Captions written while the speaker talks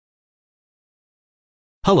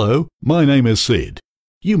Hello, my name is Sid.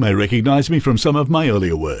 You may recognize me from some of my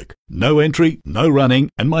earlier work. No entry, no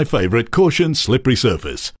running, and my favorite, caution, slippery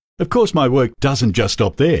surface. Of course, my work doesn't just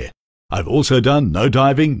stop there. I've also done no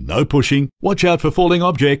diving, no pushing, watch out for falling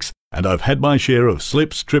objects, and I've had my share of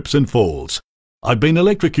slips, trips, and falls. I've been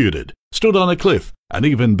electrocuted, stood on a cliff, and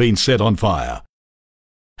even been set on fire.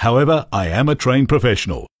 However, I am a trained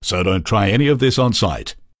professional, so don't try any of this on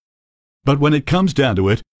site. But when it comes down to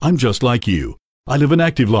it, I'm just like you. I live an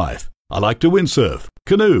active life. I like to windsurf,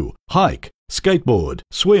 canoe, hike, skateboard,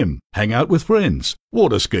 swim, hang out with friends,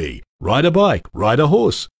 water ski, ride a bike, ride a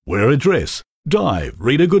horse, wear a dress, dive,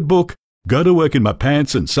 read a good book, go to work in my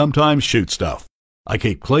pants and sometimes shoot stuff. I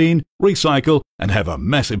keep clean, recycle, and have a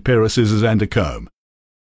massive pair of scissors and a comb.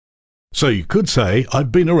 So you could say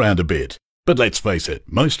I've been around a bit, but let's face it,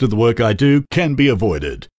 most of the work I do can be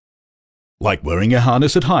avoided. Like wearing a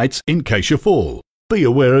harness at heights in case you fall. Be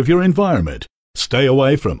aware of your environment. Stay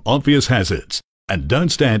away from obvious hazards, and don't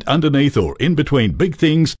stand underneath or in between big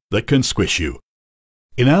things that can squish you.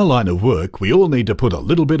 In our line of work, we all need to put a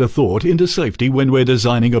little bit of thought into safety when we're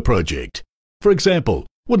designing a project. For example,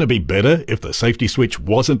 wouldn't it be better if the safety switch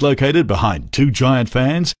wasn't located behind two giant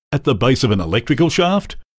fans at the base of an electrical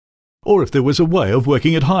shaft? Or if there was a way of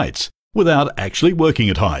working at heights, without actually working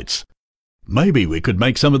at heights? Maybe we could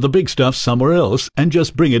make some of the big stuff somewhere else and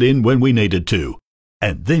just bring it in when we needed to,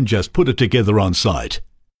 and then just put it together on site.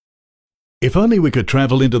 If only we could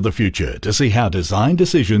travel into the future to see how design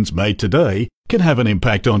decisions made today can have an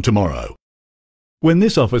impact on tomorrow. When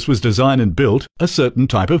this office was designed and built, a certain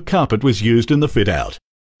type of carpet was used in the fit-out.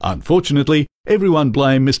 Unfortunately, everyone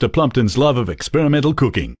blamed Mr. Plumpton's love of experimental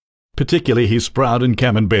cooking, particularly his sprout and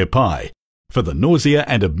camembert pie, for the nausea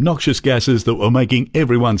and obnoxious gases that were making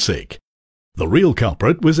everyone sick. The real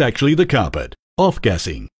culprit was actually the carpet,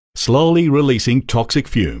 off-gassing, slowly releasing toxic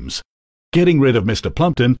fumes. Getting rid of Mr.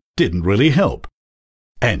 Plumpton didn't really help.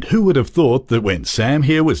 And who would have thought that when Sam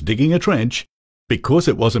here was digging a trench, because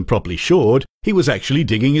it wasn't properly shored, he was actually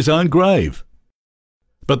digging his own grave?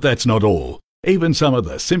 But that's not all. Even some of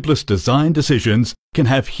the simplest design decisions can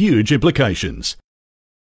have huge implications.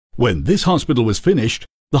 When this hospital was finished,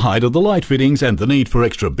 the height of the light fittings and the need for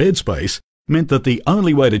extra bed space meant that the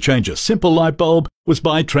only way to change a simple light bulb was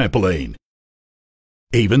by trampoline.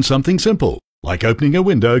 Even something simple, like opening a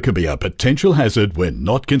window, can be a potential hazard when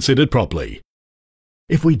not considered properly.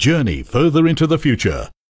 If we journey further into the future,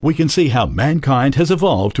 we can see how mankind has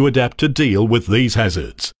evolved to adapt to deal with these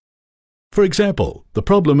hazards. For example, the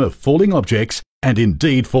problem of falling objects, and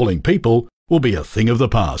indeed falling people, will be a thing of the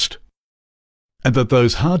past. And that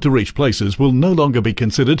those hard-to-reach places will no longer be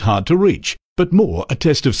considered hard to reach, but more a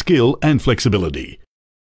test of skill and flexibility.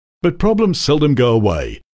 But problems seldom go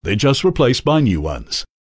away. They're just replaced by new ones.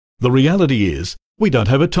 The reality is, we don't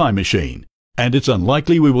have a time machine, and it's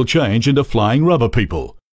unlikely we will change into flying rubber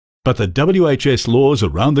people. But the WHS laws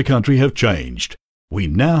around the country have changed. We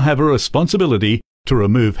now have a responsibility to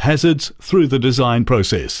remove hazards through the design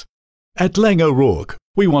process. At Lang O'Rourke,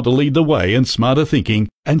 we want to lead the way in smarter thinking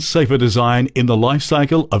and safer design in the life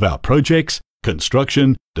cycle of our projects,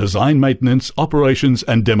 construction, design maintenance, operations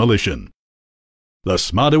and demolition. The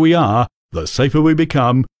smarter we are, the safer we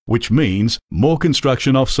become, which means more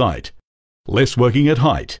construction off-site, less working at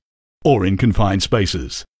height, or in confined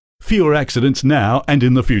spaces, fewer accidents now and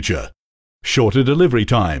in the future, shorter delivery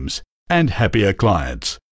times, and happier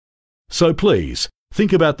clients. So please,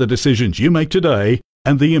 think about the decisions you make today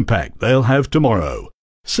and the impact they'll have tomorrow.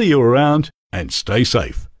 See you around and stay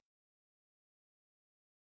safe.